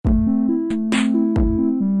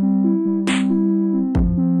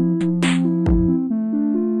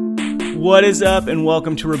What is up, and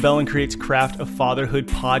welcome to Rebel and Create's Craft of Fatherhood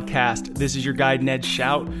podcast. This is your guide, Ned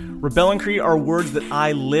Shout. Rebel and create are words that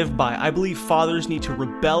I live by. I believe fathers need to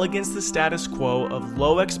rebel against the status quo of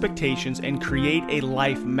low expectations and create a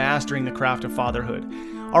life mastering the craft of fatherhood.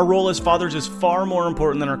 Our role as fathers is far more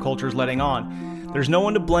important than our culture is letting on. There's no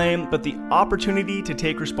one to blame, but the opportunity to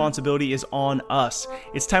take responsibility is on us.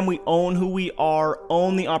 It's time we own who we are,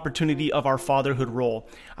 own the opportunity of our fatherhood role.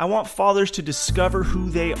 I want fathers to discover who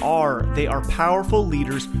they are. They are powerful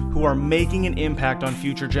leaders who are making an impact on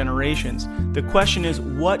future generations. The question is,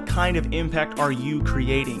 what kind of impact are you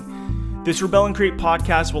creating? This Rebel and Create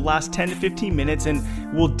podcast will last 10 to 15 minutes and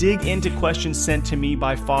we'll dig into questions sent to me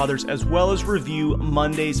by fathers as well as review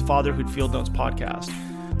Monday's Fatherhood Field Notes podcast.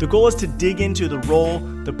 The goal is to dig into the role,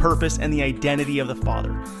 the purpose, and the identity of the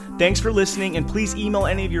father. Thanks for listening, and please email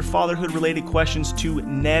any of your fatherhood-related questions to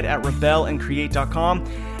ned@rebelandcreate.com.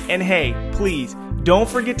 And hey, please, don't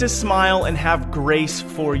forget to smile and have grace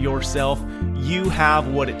for yourself. You have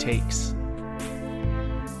what it takes.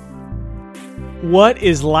 What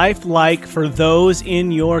is life like for those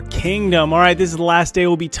in your kingdom? All right, this is the last day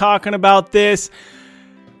we'll be talking about this.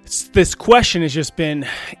 This question has just been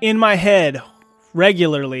in my head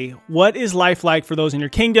regularly. What is life like for those in your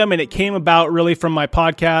kingdom? And it came about really from my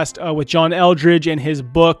podcast with John Eldridge and his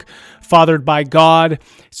book, Fathered by God.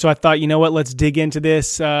 So I thought, you know what, let's dig into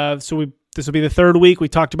this. This will be the third week. We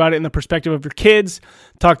talked about it in the perspective of your kids,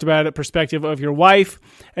 talked about it in the perspective of your wife.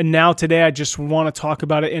 And now today, I just want to talk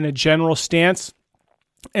about it in a general stance.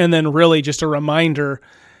 And then really just a reminder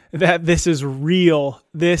that this is real.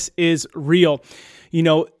 This is real. You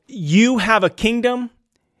know, you have a kingdom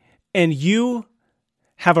and you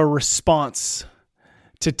have a response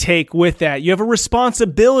to take with that. You have a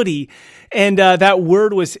responsibility. And that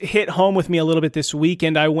word was hit home with me a little bit this week.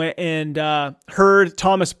 And I went and heard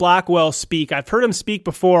Thomas Blackwell speak. I've heard him speak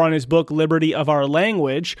before on his book, Liberty of Our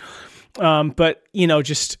Language. But, you know,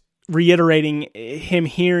 just reiterating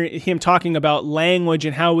him talking about language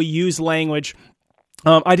and how we use language.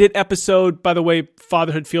 I did episode, by the way,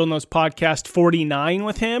 Fatherhood Field Notes podcast 49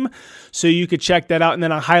 with him. So you could check that out. And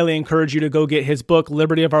then I highly encourage you to go get his book,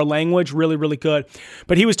 Liberty of Our Language. Really, really good.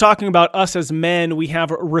 But he was talking about us as men, we have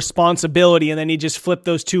a responsibility. And then he just flipped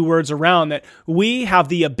those two words around, that we have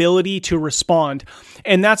the ability to respond.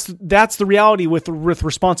 And that's the reality with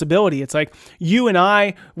responsibility. It's like you and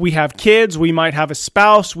I, we have kids, we might have a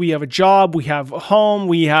spouse, we have a job, we have a home,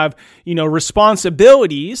 we have,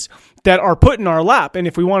 responsibilities that are put in our lap. And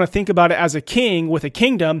if we want to think about it as a king with a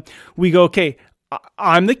kingdom, we go, okay,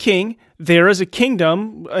 I'm the king. There is a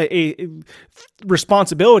kingdom,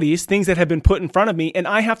 responsibilities, things that have been put in front of me, and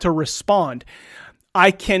I have to respond. I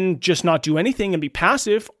can just not do anything and be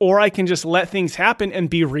passive, or I can just let things happen and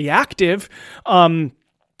be reactive. And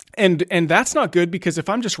that's not good, because if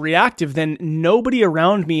I'm just reactive, then nobody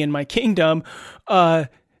around me in my kingdom,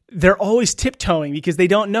 they're always tiptoeing because they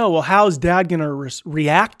don't know, well, how's dad going to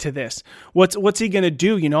react to this? What's he going to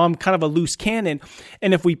do? I'm kind of a loose cannon.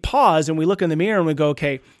 And if we pause and we look in the mirror and we go,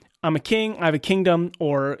 okay, I'm a king, I have a kingdom,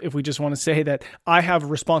 or if we just want to say that I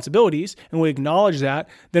have responsibilities and we acknowledge that,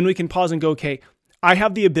 then we can pause and go, okay, I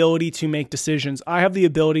have the ability to make decisions. I have the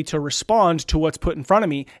ability to respond to what's put in front of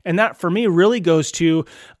me. And that for me really goes to,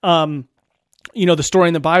 the story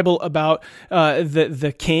in the Bible about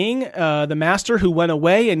the king, the master who went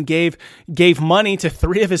away and gave money to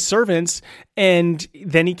 3 of his servants. And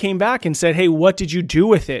then he came back and said, hey, what did you do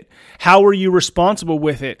with it? How were you responsible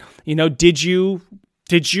with it? Were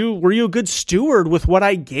you a good steward with what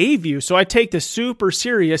I gave you? So I take this super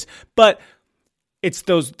serious, but it's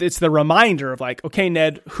the reminder of like, okay,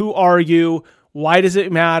 Ned, who are you? Why does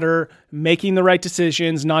it matter? Making the right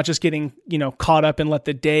decisions, not just getting, caught up and let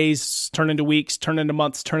the days turn into weeks, turn into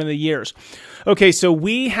months, turn into years. Okay, so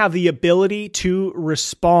we have the ability to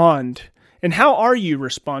respond. And how are you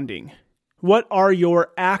responding? What are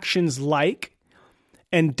your actions like?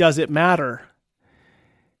 And does it matter?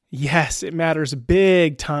 Yes, it matters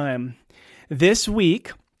big time. This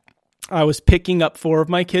week, I was picking up 4 of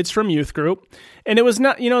my kids from youth group, and it was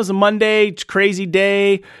not, it was a Monday, crazy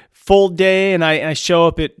day, full day, and I show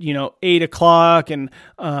up at, 8 o'clock and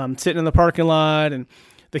sitting in the parking lot, and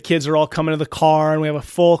the kids are all coming to the car, and we have a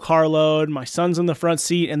full carload. My son's in the front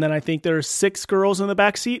seat, and then I think there's 6 girls in the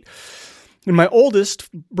back seat, and my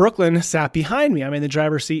oldest, Brooklyn, sat behind me. I'm in the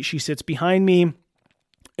driver's seat. She sits behind me,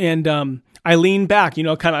 and I lean back, kind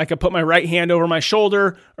of I could put my right hand over my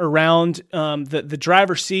shoulder around the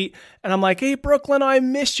driver's seat. And I'm like, hey, Brooklyn, I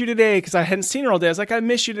missed you today, because I hadn't seen her all day. I was like, I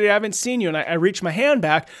missed you today. I haven't seen you. And I reached my hand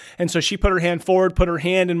back. And so she put her hand forward, put her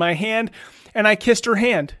hand in my hand, and I kissed her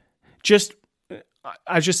hand. Just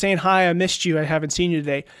I was just saying, hi, I missed you. I haven't seen you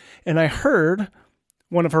today. And I heard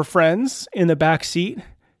one of her friends in the back seat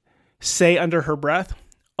say under her breath,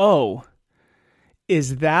 oh,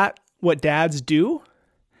 is that what dads do?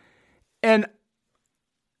 And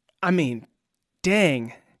I mean,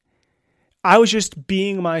 dang, I was just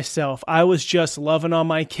being myself. I was just loving on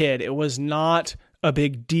my kid. It was not a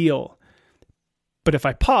big deal. But if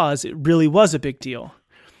I pause, it really was a big deal.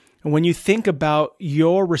 And when you think about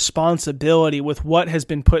your responsibility with what has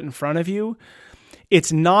been put in front of you,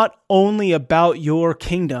 it's not only about your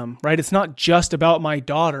kingdom, right? It's not just about my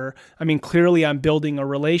daughter. I mean, clearly I'm building a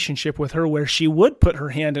relationship with her where she would put her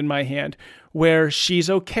hand in my hand, where she's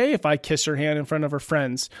okay if I kiss her hand in front of her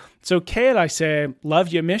friends. It's okay that I say, love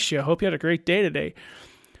you, miss you, hope you had a great day today.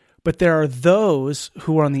 But there are those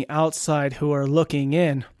who are on the outside who are looking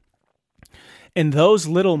in. And those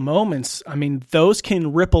little moments, I mean, those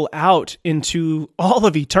can ripple out into all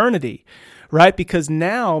of eternity, right? Because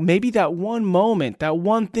now maybe that one moment, that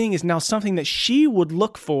one thing is now something that she would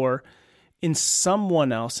look for in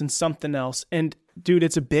someone else, in something else. And dude,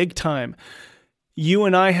 it's a big time. You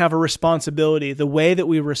and I have a responsibility. The way that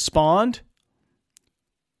we respond,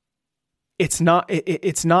 it's not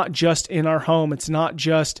just in our home. It's not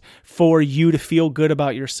just for you to feel good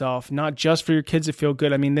about yourself, not just for your kids to feel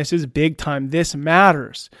good. I mean, this is big time. This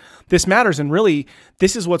matters. This matters. And really,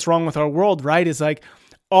 this is what's wrong with our world, right? Is like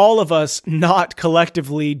all of us not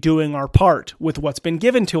collectively doing our part with what's been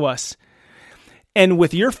given to us. And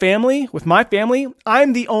with your family, with my family,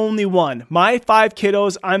 I'm the only one. My 5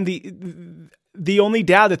 kiddos, I'm the only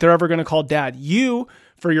dad that they're ever going to call dad. You,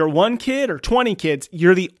 for your 1 kid or 20 kids,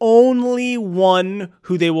 you're the only one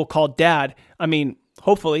who they will call dad. I mean,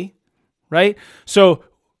 hopefully, right? So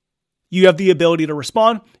you have the ability to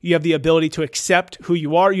respond. You have the ability to accept who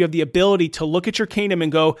you are. You have the ability to look at your kingdom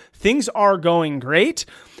and go, things are going great,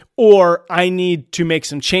 or I need to make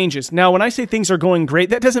some changes. Now, when I say things are going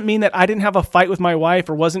great, that doesn't mean that I didn't have a fight with my wife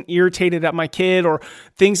or wasn't irritated at my kid or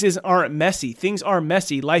things aren't messy. Things are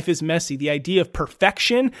messy. Life is messy. The idea of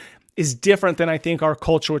perfection is different than I think our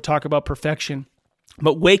culture would talk about perfection.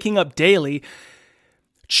 But waking up daily,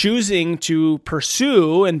 choosing to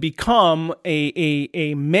pursue and become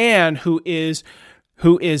a man who is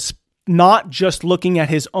not just looking at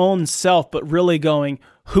his own self, but really going,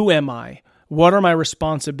 who am I? What are my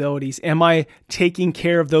responsibilities? Am I taking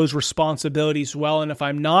care of those responsibilities well? And if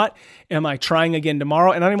I'm not, am I trying again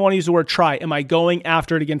tomorrow? And I don't even want to use the word try. Am I going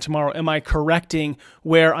after it again tomorrow? Am I correcting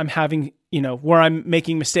where I'm having, where I'm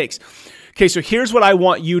making mistakes? Okay, so here's what I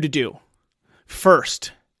want you to do.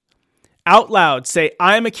 First, out loud, say,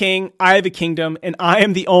 I am a king, I have a kingdom, and I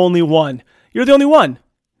am the only one. You're the only one.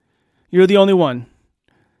 You're the only one.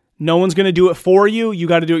 No one's going to do it for you. You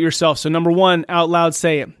got to do it yourself. So number 1, out loud,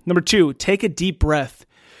 say it. Number 2, take a deep breath.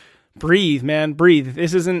 Breathe, man, breathe.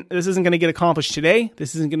 This isn't going to get accomplished today.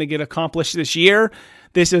 This isn't going to get accomplished this year.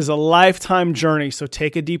 This is a lifetime journey. So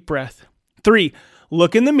take a deep breath. 3,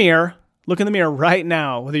 look in the mirror. Look in the mirror right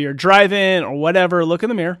now, whether you're driving or whatever, look in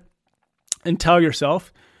the mirror and tell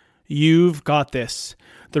yourself, you've got this.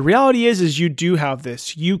 The reality is you do have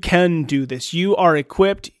this. You can do this. You are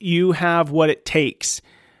equipped. You have what it takes.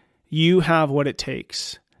 You have what it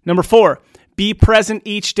takes. Number 4, be present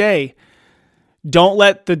each day. Don't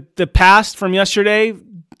let the past from yesterday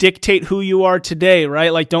dictate who you are today,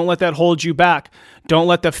 right? Like, don't let that hold you back. Don't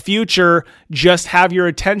let the future just have your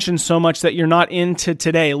attention so much that you're not into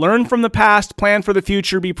today. Learn from the past, plan for the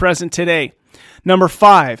future, be present today. Number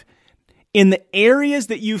 5, in the areas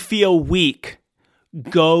that you feel weak,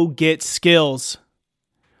 go get skills.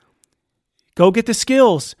 Go get the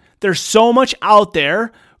skills. There's so much out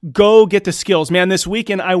there. Go get the skills. Man, this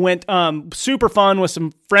weekend I went super fun with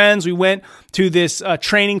some friends. We went to this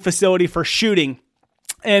training facility for shooting.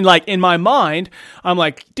 And like in my mind, I'm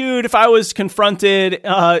like, dude, if I was confronted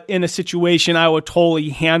in a situation, I would totally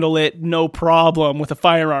handle it, no problem, with a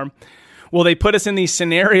firearm. Well, they put us in these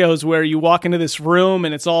scenarios where you walk into this room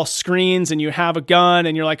and it's all screens and you have a gun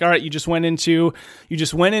and you're like, all right, you just went into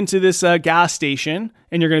this gas station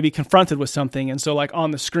and you're going to be confronted with something. And so like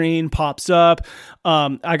on the screen pops up,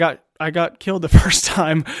 I got killed the first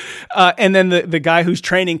time. And then the guy who's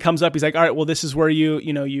training comes up. He's like, all right, well, this is where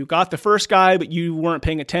you got the first guy, but you weren't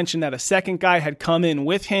paying attention that a second guy had come in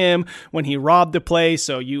with him when he robbed the place.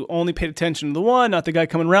 So you only paid attention to the one, not the guy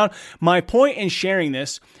coming around. My point in sharing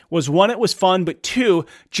this was, 1, it was fun, but 2,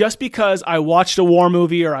 just because I watched a war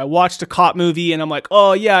movie or I watched a cop movie and I'm like,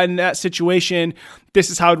 oh yeah, in that situation, this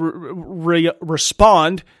is how I'd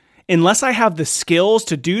respond. Unless I have the skills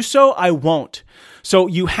to do so, I won't. So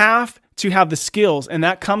you have to have the skills. And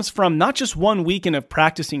that comes from not just one weekend of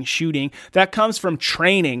practicing shooting, that comes from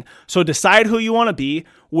training. So decide who you want to be,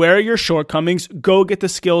 where are your shortcomings, go get the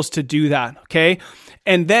skills to do that, okay?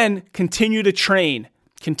 And then continue to train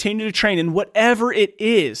in whatever it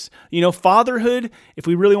is. Fatherhood, if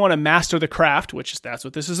we really want to master the craft, that's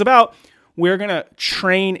what this is about, we're going to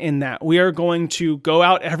train in that. We are going to go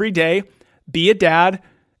out every day, be a dad,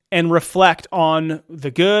 and reflect on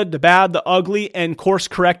the good, the bad, the ugly, and course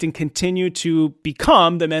correct and continue to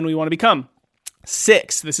become the men we want to become.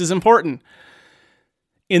 6, this is important.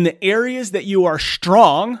 In the areas that you are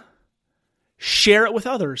strong, share it with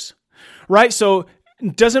others, right? So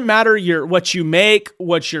it doesn't matter what you make,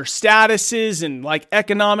 what your status is, and like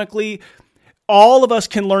economically, all of us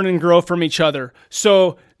can learn and grow from each other.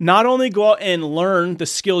 So not only go out and learn the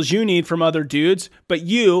skills you need from other dudes, but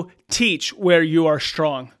you teach where you are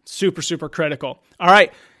strong. Super, super critical. All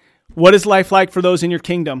right. What is life like for those in your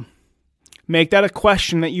kingdom? Make that a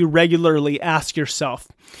question that you regularly ask yourself.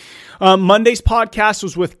 Monday's podcast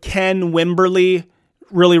was with Ken Wimberly.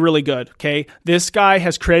 Really, really good, okay? This guy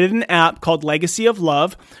has created an app called Legacy of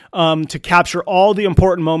Love to capture all the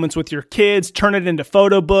important moments with your kids, turn it into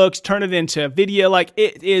photo books, turn it into video. Like,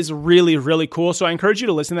 it is really, really cool. So I encourage you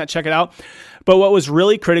to listen to that, check it out. But what was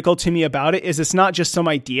really critical to me about it is it's not just some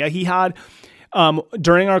idea he had.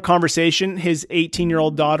 During our conversation, his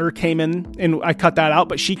 18-year-old daughter came in, and I cut that out,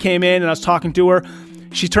 but she came in and I was talking to her.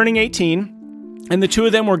 She's turning 18. And the two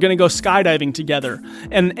of them were going to go skydiving together.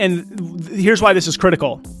 And here's why this is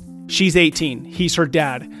critical. She's 18. He's her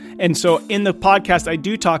dad. And so in the podcast, I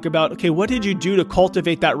do talk about, okay, what did you do to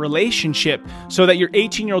cultivate that relationship so that your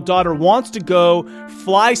 18-year-old daughter wants to go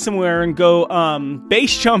fly somewhere and go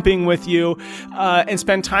base jumping with you and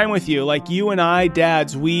spend time with you? Like you and I,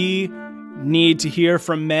 dads, we need to hear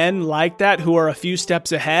from men like that who are a few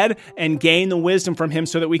steps ahead and gain the wisdom from him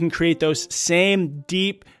so that we can create those same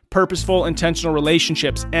deep, purposeful, intentional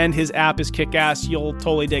relationships. And his app is kick-ass. You'll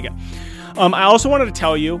totally dig it. I also wanted to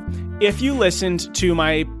tell you, if you listened to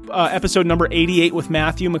my episode number 88 with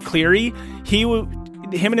Matthew McCleary,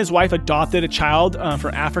 him and his wife adopted a child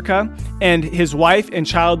from Africa, and his wife and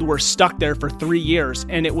child were stuck there for 3 years,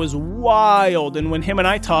 and it was wild. And when him and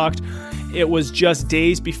I talked, it was just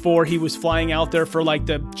days before he was flying out there for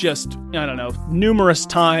numerous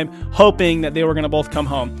time, hoping that they were going to both come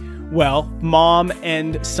home. Well, mom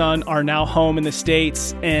and son are now home in the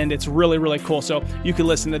States, and it's really, really cool. So you can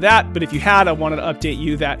listen to that. But if you had, I wanted to update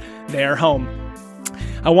you that they're home.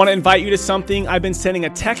 I want to invite you to something. I've been sending a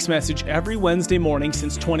text message every Wednesday morning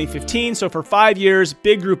since 2015. So for 5 years,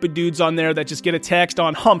 big group of dudes on there that just get a text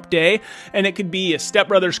on hump day. And it could be a Step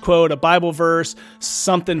Brothers quote, a Bible verse,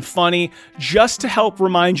 something funny, just to help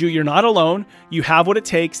remind you you're not alone. You have what it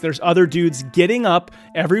takes. There's other dudes getting up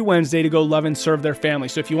every Wednesday to go love and serve their family.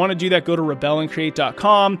 So if you want to do that, go to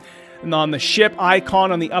rebellandcreate.com. And on the ship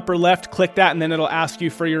icon on the upper left, click that, and then it'll ask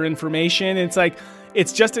you for your information.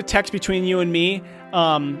 It's just a text between you and me.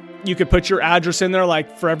 You could put your address in there,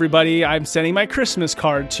 like for everybody I'm sending my Christmas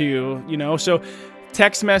card to, so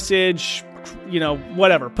text message,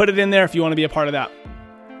 whatever, put it in there if you want to be a part of that.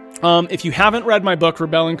 If you haven't read my book,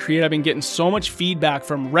 Rebel and Create, I've been getting so much feedback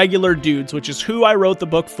from regular dudes, which is who I wrote the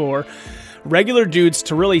book for, regular dudes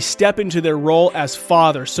to really step into their role as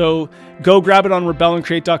father. So go grab it on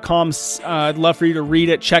rebellandcreate.com. I'd love for you to read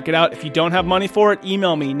it, check it out. If you don't have money for it,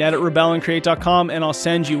 email me, ned@rebellandcreate.com, and I'll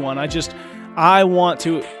send you one. I want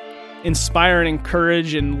to inspire and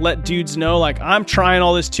encourage and let dudes know, like, I'm trying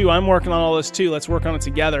all this too. I'm working on all this too. Let's work on it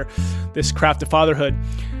together. This Craft of Fatherhood.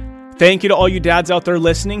 Thank you to all you dads out there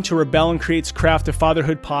listening to Rebel and Create's Craft of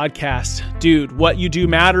Fatherhood podcast. Dude, what you do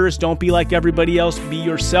matters. Don't be like everybody else. Be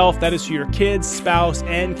yourself. That is who your kids, spouse,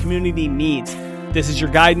 and community needs. This is your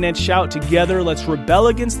guide, Ned Shout. Together, let's rebel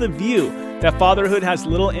against the view that fatherhood has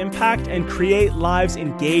little impact and create lives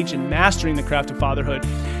engaged in mastering the craft of fatherhood.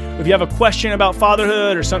 If you have a question about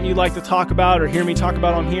fatherhood or something you'd like to talk about or hear me talk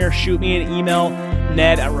about on here, shoot me an email,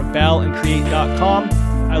 ned@rebellandcreate.com.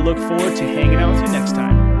 I look forward to hanging out with you next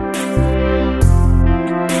time.